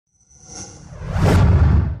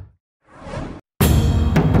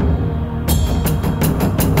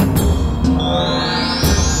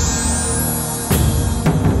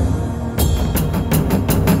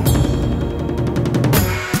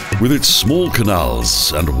With its small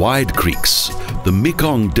canals and wide creeks, the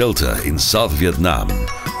Mekong Delta in South Vietnam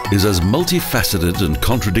is as multifaceted and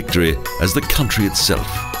contradictory as the country itself.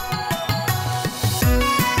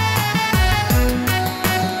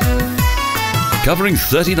 Covering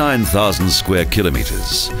 39,000 square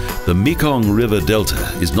kilometres, the Mekong River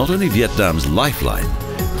Delta is not only Vietnam's lifeline,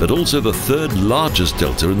 but also the third largest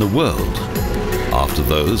delta in the world, after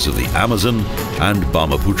those of the Amazon and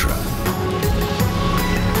Brahmaputra.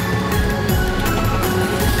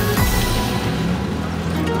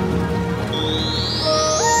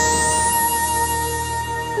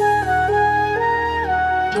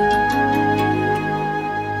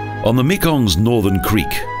 On the Mekong's northern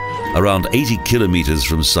creek, around 80 kilometres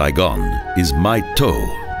from Saigon, is My Tho,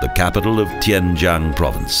 the capital of Tiên Giang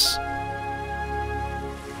province.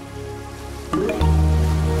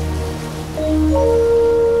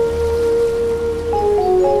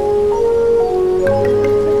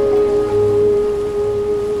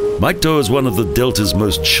 My Tho is one of the Delta's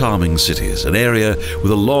most charming cities, an area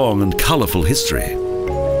with a long and colourful history.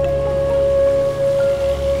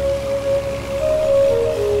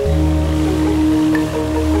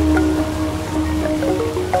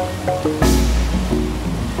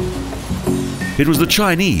 It was the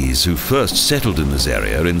Chinese who first settled in this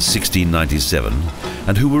area in 1697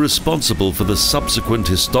 and who were responsible for the subsequent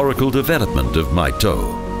historical development of My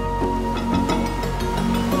Tho.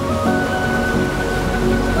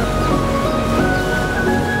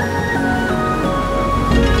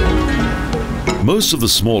 Most of the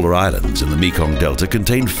smaller islands in the Mekong Delta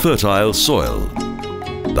contain fertile soil.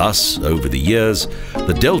 Thus, over the years,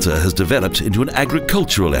 the delta has developed into an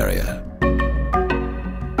agricultural area.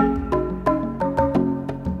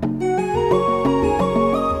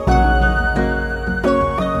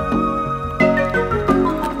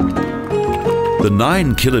 The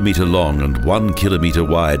 9-kilometre long and 1-kilometre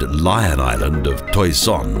wide Lion Island of Toi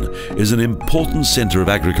Son is an important centre of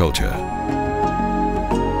agriculture.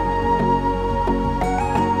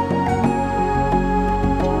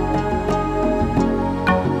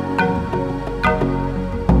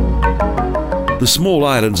 The small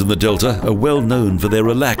islands in the delta are well known for their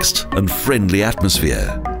relaxed and friendly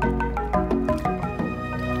atmosphere.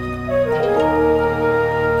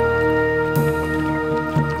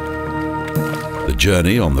 The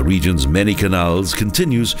journey on the region's many canals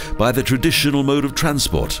continues by the traditional mode of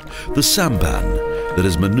transport, the sampan, that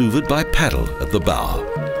is manoeuvred by paddle at the bow.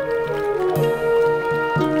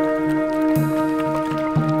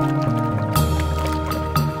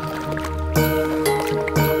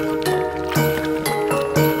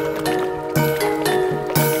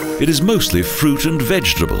 It is mostly fruit and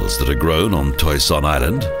vegetables that are grown on Toi Son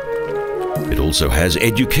Island. It also has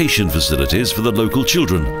education facilities for the local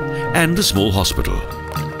children and a small hospital.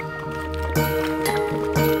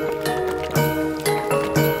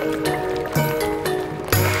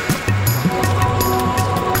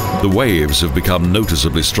 The waves have become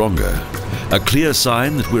noticeably stronger, a clear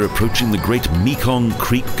sign that we're approaching the great Mekong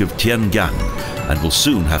Creek of Tiên Giang and will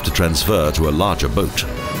soon have to transfer to a larger boat.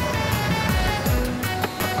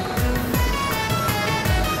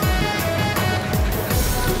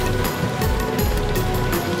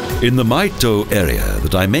 In the My Tho area, the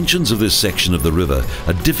dimensions of this section of the river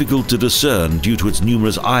are difficult to discern due to its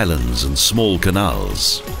numerous islands and small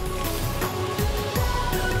canals.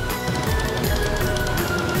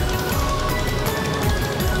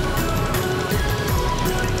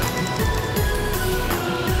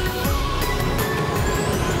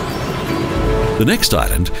 The next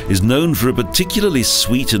island is known for a particularly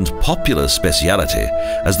sweet and popular speciality,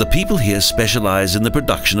 as the people here specialize in the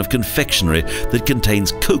production of confectionery that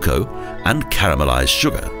contains cocoa and caramelized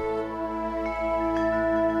sugar.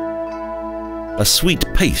 A sweet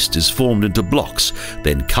paste is formed into blocks,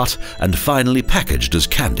 then cut and finally packaged as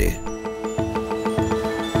candy.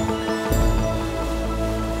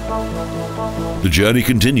 The journey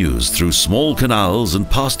continues through small canals and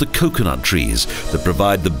past the coconut trees that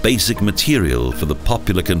provide the basic material for the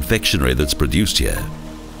popular confectionery that's produced here.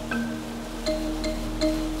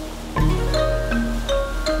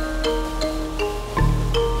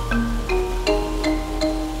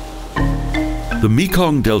 The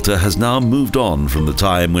Mekong Delta has now moved on from the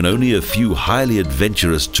time when only a few highly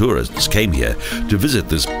adventurous tourists came here to visit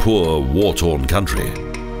this poor, war-torn country.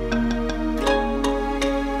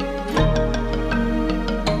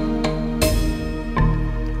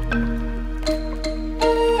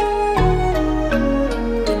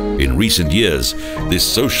 In recent years, this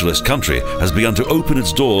socialist country has begun to open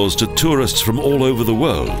its doors to tourists from all over the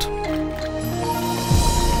world.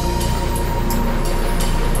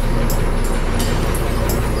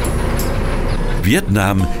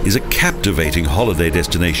 Vietnam is a captivating holiday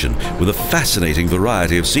destination with a fascinating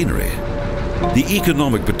variety of scenery. The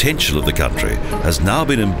economic potential of the country has now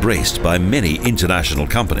been embraced by many international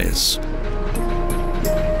companies.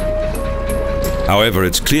 However,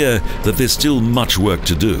 it's clear that there's still much work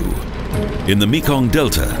to do. In the Mekong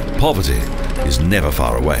Delta, poverty is never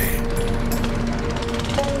far away.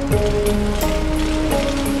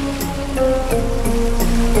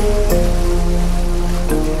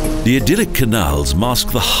 The idyllic canals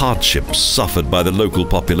mask the hardships suffered by the local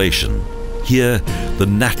population. Here, the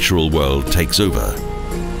natural world takes over.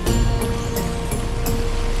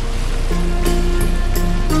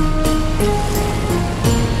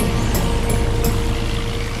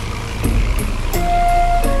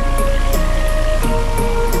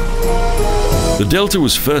 The delta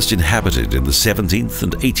was first inhabited in the 17th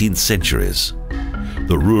and 18th centuries.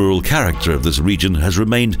 The rural character of this region has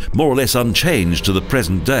remained more or less unchanged to the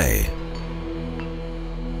present day.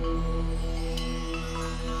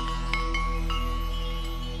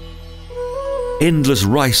 Endless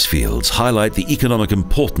rice fields highlight the economic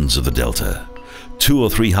importance of the delta. 2 or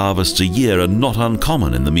 3 harvests a year are not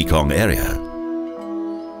uncommon in the Mekong area.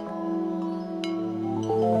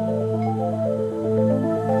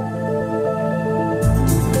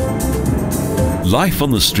 Life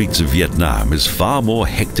on the streets of Vietnam is far more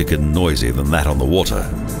hectic and noisy than that on the water.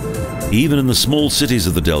 Even in the small cities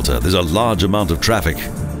of the delta, there's a large amount of traffic.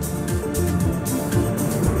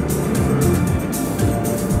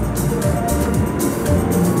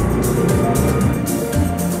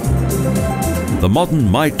 The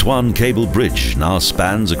modern My Tho cable bridge now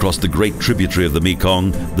spans across the great tributary of the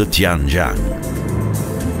Mekong, the Tian Giang.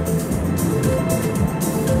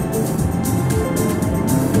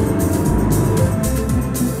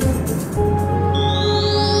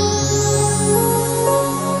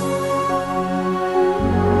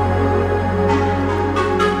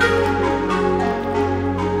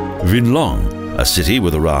 Vinh Long, a city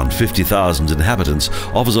with around 50,000 inhabitants,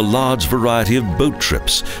 offers a large variety of boat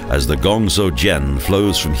trips as the Song Hau Giang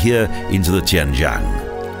flows from here into the Tian Giang.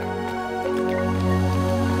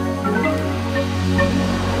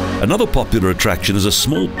 Another popular attraction is a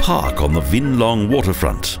small park on the Vinh Long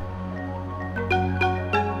waterfront.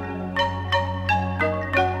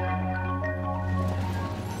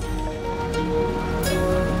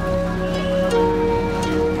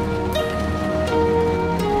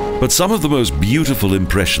 But some of the most beautiful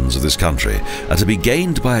impressions of this country are to be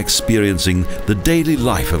gained by experiencing the daily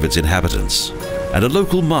life of its inhabitants. And a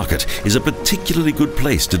local market is a particularly good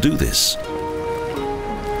place to do this.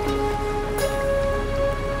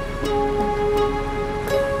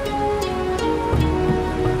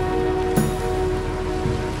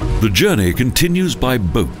 The journey continues by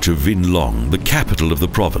boat to Vinh Long, the capital of the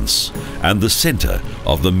province and the center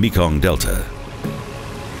of the Mekong Delta.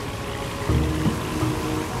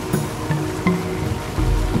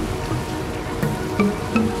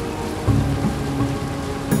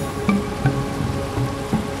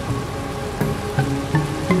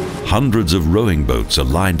 Hundreds of rowing boats are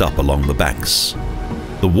lined up along the banks.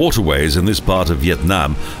 The waterways in this part of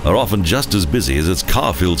Vietnam are often just as busy as its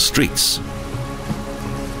car-filled streets.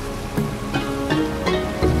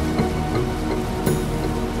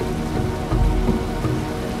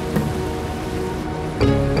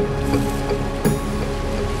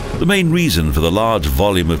 The main reason for the large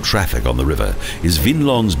volume of traffic on the river is Vinh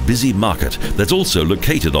Long's busy market that's also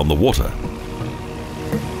located on the water.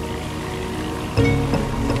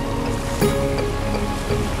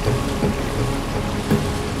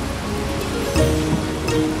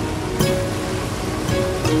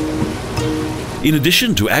 In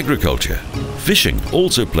addition to agriculture, fishing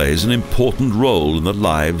also plays an important role in the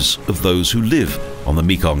lives of those who live on the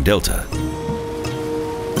Mekong Delta.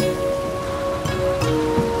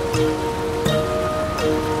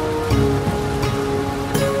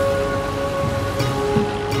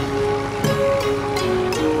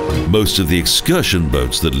 Most of the excursion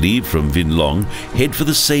boats that leave from Vinh Long head for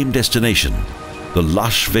the same destination, the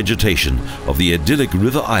lush vegetation of the idyllic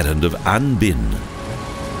river island of An Binh.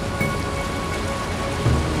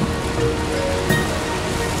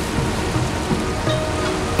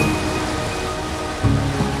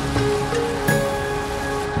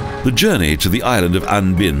 The journey to the island of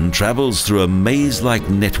An Binh travels through a maze-like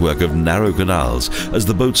network of narrow canals as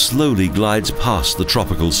the boat slowly glides past the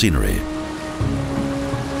tropical scenery.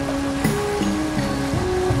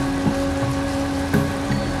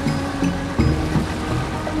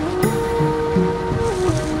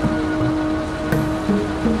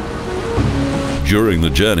 During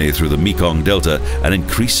the journey through the Mekong Delta, an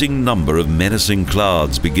increasing number of menacing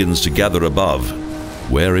clouds begins to gather above.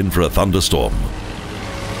 we're in for a thunderstorm.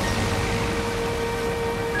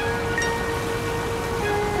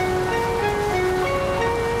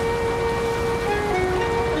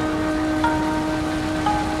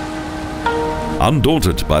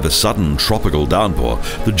 Undaunted by the sudden tropical downpour,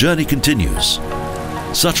 the journey continues.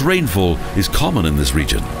 Such rainfall is common in this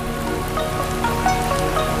region.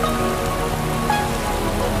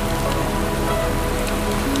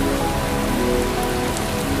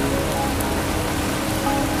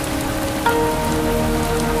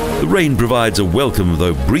 The rain provides a welcome,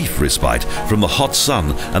 though brief, respite from the hot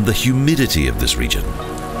sun and the humidity of this region.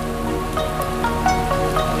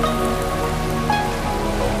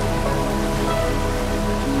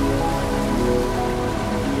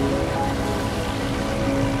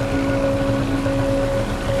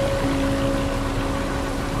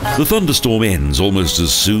 The thunderstorm ends almost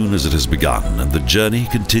as soon as it has begun, and the journey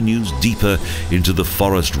continues deeper into the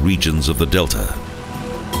forest regions of the delta.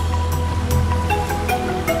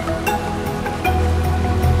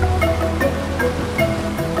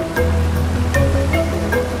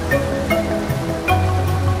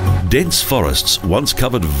 Dense forests once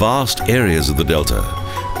covered vast areas of the delta,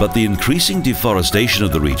 but the increasing deforestation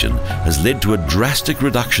of the region has led to a drastic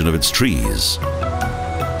reduction of its trees.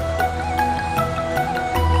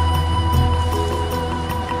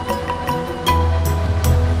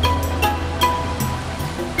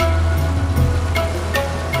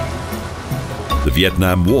 The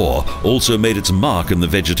Vietnam War also made its mark in the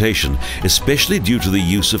vegetation, especially due to the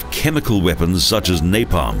use of chemical weapons such as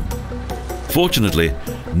napalm. Fortunately,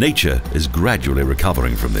 nature is gradually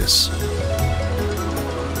recovering from this.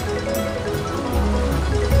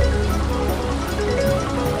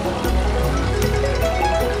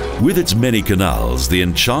 With its many canals, the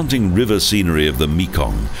enchanting river scenery of the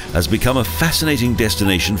Mekong has become a fascinating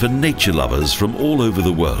destination for nature lovers from all over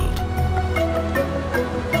the world.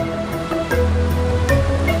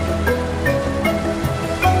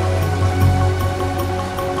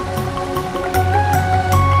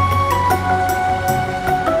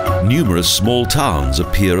 Numerous small towns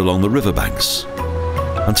appear along the riverbanks.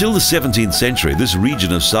 Until the 17th century, this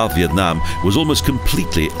region of South Vietnam was almost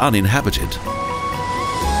completely uninhabited.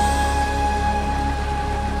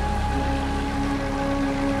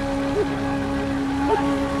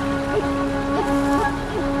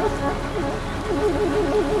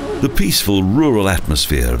 The peaceful rural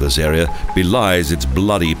atmosphere of this area belies its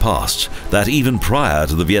bloody past that, even prior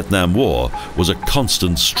to the Vietnam War, was a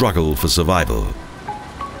constant struggle for survival.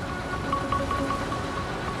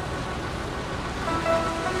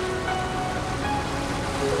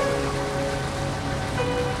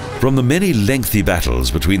 From the many lengthy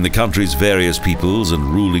battles between the country's various peoples and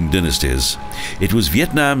ruling dynasties, it was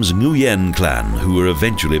Vietnam's Nguyen clan who were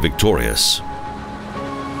eventually victorious.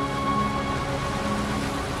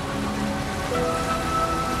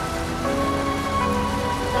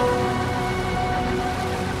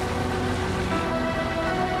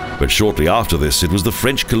 But shortly after this, it was the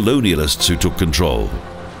French colonialists who took control.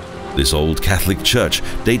 This old Catholic church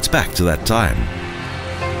dates back to that time.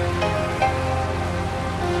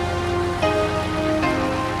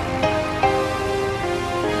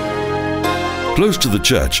 Close to the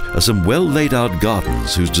church are some well-laid-out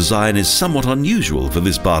gardens whose design is somewhat unusual for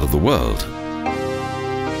this part of the world.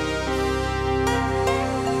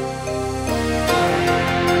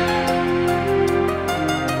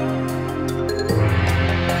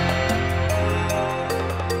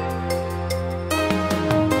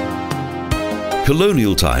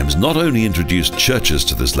 Colonial times not only introduced churches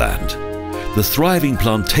to this land, the thriving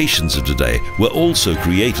plantations of today were also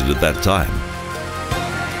created at that time.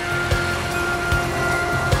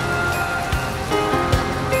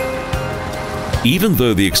 Even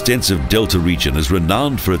though the extensive delta region is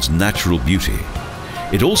renowned for its natural beauty,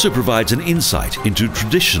 it also provides an insight into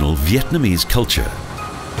traditional Vietnamese culture.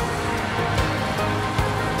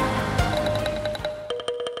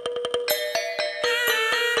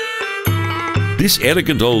 This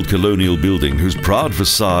elegant old colonial building, whose proud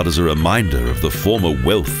facade is a reminder of the former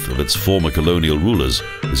wealth of its former colonial rulers,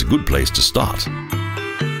 is a good place to start.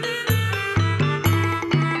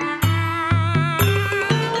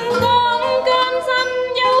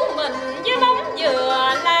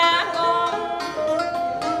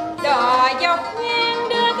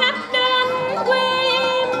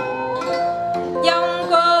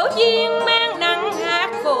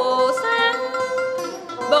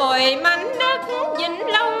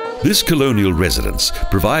 This colonial residence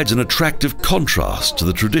provides an attractive contrast to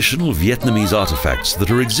the traditional Vietnamese artifacts that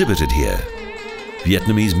are exhibited here.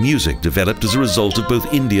 Vietnamese music developed as a result of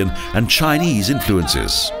both Indian and Chinese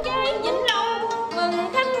influences.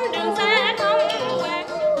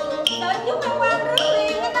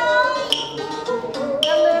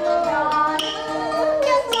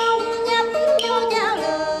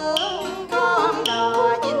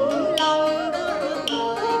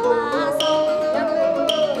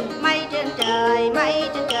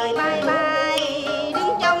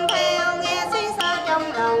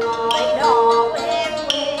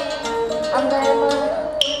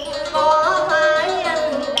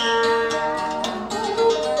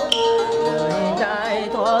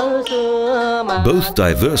 Both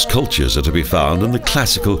diverse cultures are to be found in the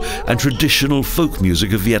classical and traditional folk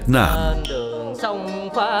music of Vietnam.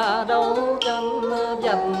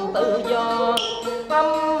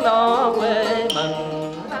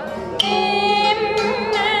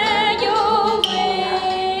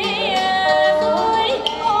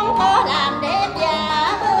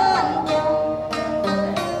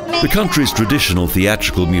 The country's traditional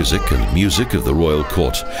theatrical music and music of the royal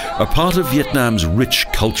court are part of Vietnam's rich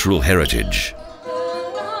cultural heritage.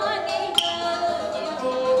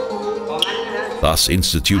 Thus,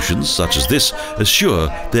 institutions such as this assure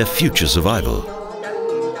their future survival.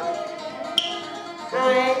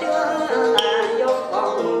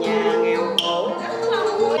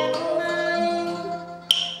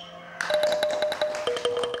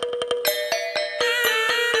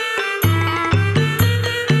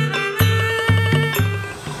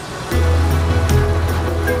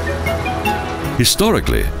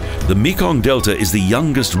 Historically, the Mekong Delta is the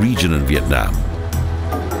youngest region in Vietnam.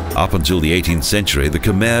 Up until the 18th century, the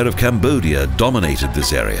Khmer of Cambodia dominated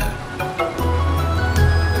this area.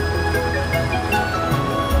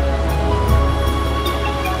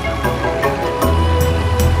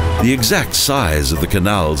 The exact size of the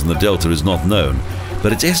canals in the delta is not known,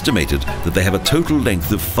 but it's estimated that they have a total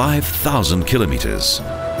length of 5,000 kilometres.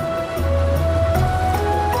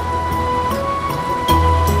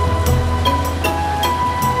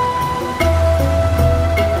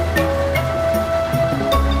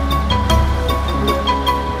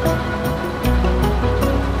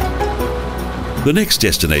 The next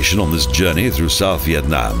destination on this journey through South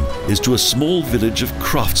Vietnam is to a small village of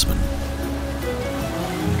craftsmen.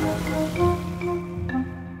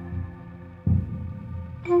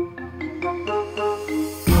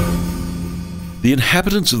 The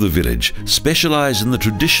inhabitants of the village specialize in the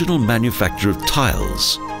traditional manufacture of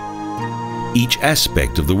tiles. Each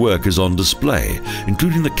aspect of the work is on display,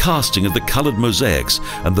 including the casting of the colored mosaics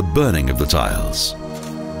and the burning of the tiles.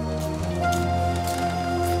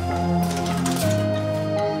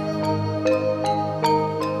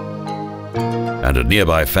 And a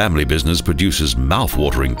nearby family business produces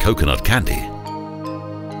mouth-watering coconut candy.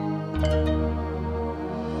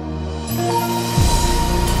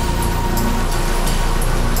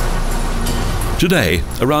 Today,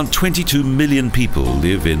 around 22 million people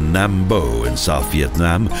live in Nam Bo in South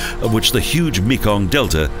Vietnam, of which the huge Mekong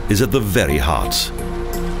Delta is at the very heart.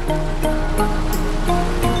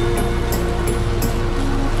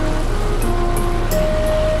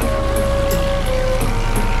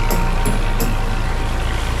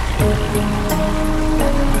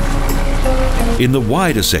 In the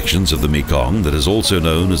wider sections of the Mekong, that is also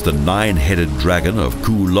known as the nine-headed dragon of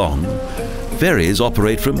Cuu Long, ferries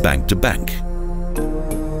operate from bank to bank.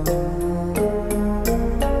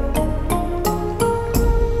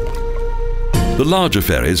 The larger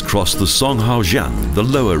ferries cross the Song Hau Giang, the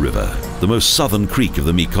lower river, the most southern creek of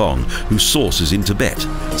the Mekong, whose source is in Tibet,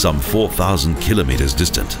 some 4,000 kilometers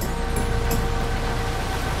distant.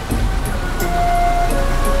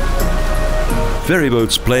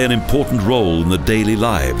 Ferryboats play an important role in the daily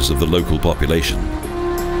lives of the local population.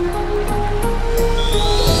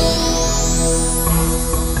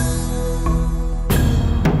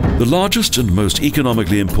 The largest and most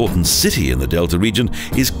economically important city in the Delta region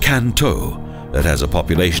is My Tho, that has a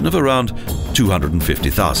population of around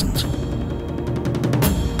 250,000.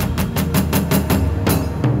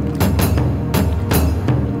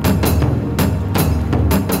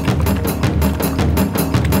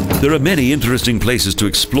 There are many interesting places to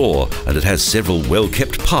explore, and it has several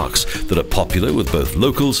well-kept parks that are popular with both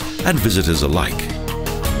locals and visitors alike.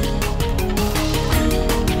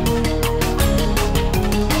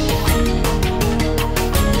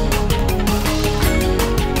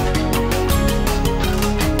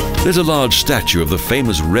 There's a large statue of the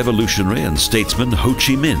famous revolutionary and statesman Ho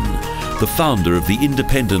Chi Minh, the founder of the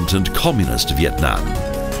independent and communist Vietnam.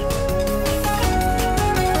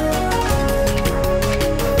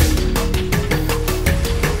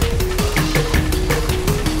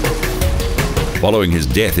 Following his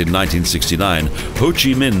death in 1969, Ho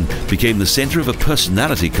Chi Minh became the center of a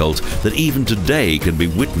personality cult that even today can be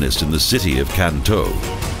witnessed in the city of My Tho.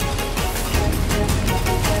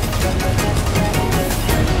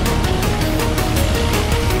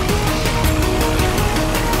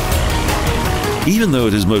 Even though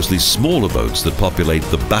it is mostly smaller boats that populate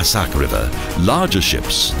the Basak River, larger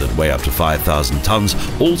ships that weigh up to 5,000 tons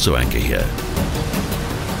also anchor here.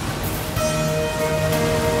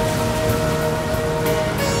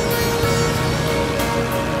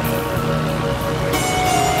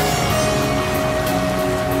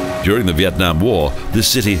 During the Vietnam War, this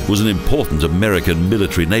city was an important American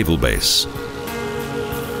military naval base.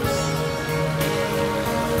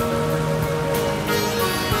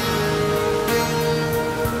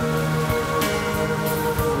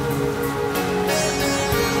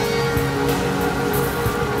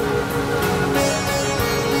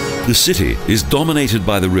 The city is dominated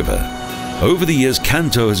by the river. Over the years, My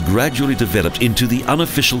Tho has gradually developed into the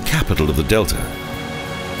unofficial capital of the delta.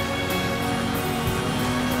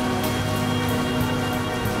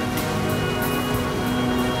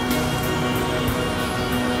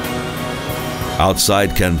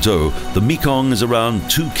 Outside My Tho, the Mekong is around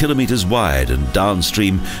 2 kilometres wide and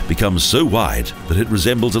downstream becomes so wide that it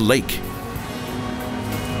resembles a lake.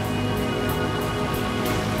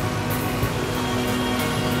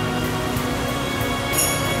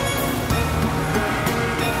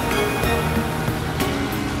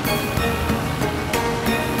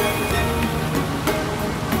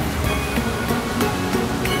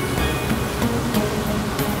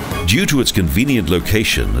 Due to its convenient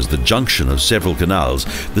location as the junction of several canals,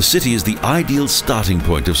 the city is the ideal starting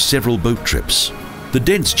point of several boat trips. The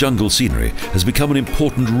dense jungle scenery has become an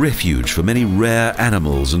important refuge for many rare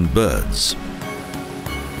animals and birds.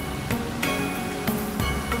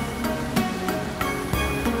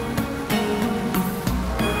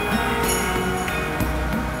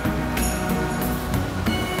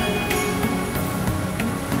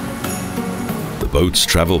 Boats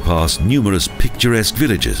travel past numerous picturesque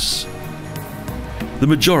villages. The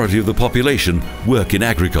majority of the population work in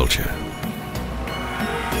agriculture.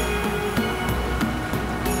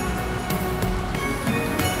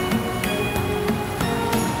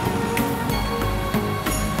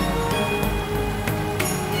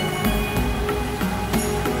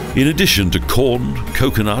 In addition to corn,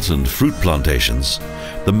 coconut and fruit plantations,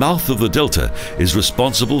 the mouth of the delta is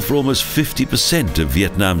responsible for almost 50% of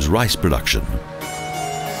Vietnam's rice production.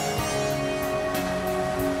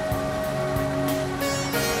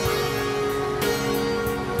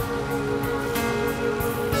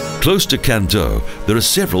 Close to My Tho, there are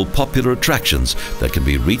several popular attractions that can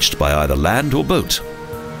be reached by either land or boat.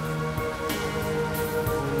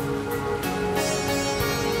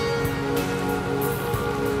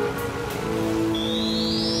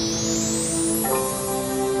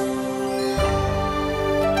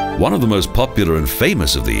 One of the most popular and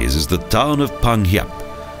famous of these is the town of Phung Hiep,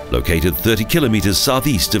 located 30 kilometres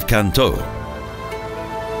southeast of My Tho.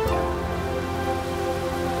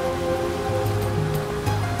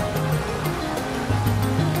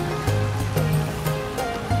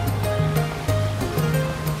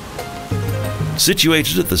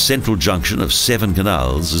 Situated at the central junction of 7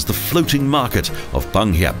 canals is the floating market of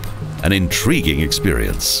Phung Hiep, an intriguing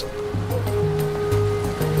experience.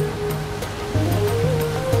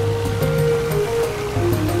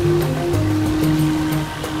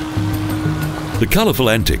 The colourful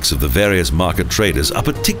antics of the various market traders are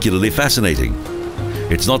particularly fascinating.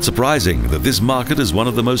 It's not surprising that this market is one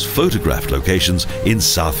of the most photographed locations in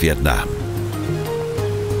South Vietnam.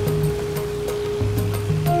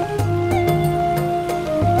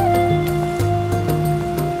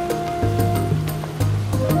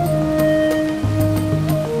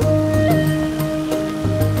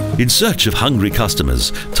 In search of hungry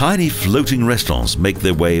customers, tiny floating restaurants make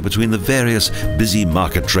their way between the various busy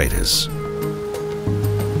market traders.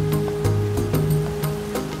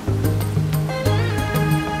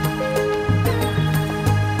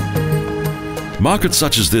 Markets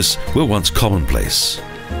such as this were once commonplace,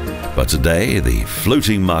 but today the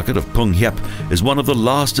floating market of Phung Hiep is one of the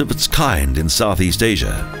last of its kind in Southeast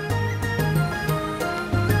Asia.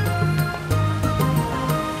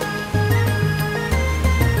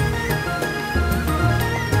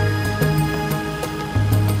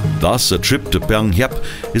 Thus, a trip to Phung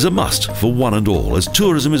Hiep is a must for one and all, as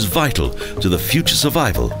tourism is vital to the future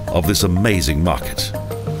survival of this amazing market.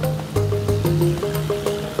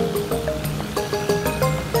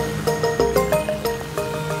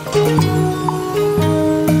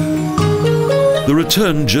 The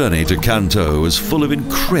return journey to My Tho is full of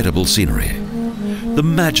incredible scenery. The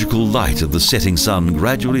magical light of the setting sun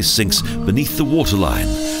gradually sinks beneath the waterline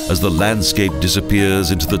as the landscape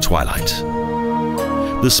disappears into the twilight.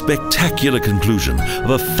 The spectacular conclusion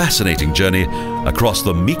of a fascinating journey across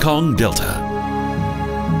the Mekong Delta.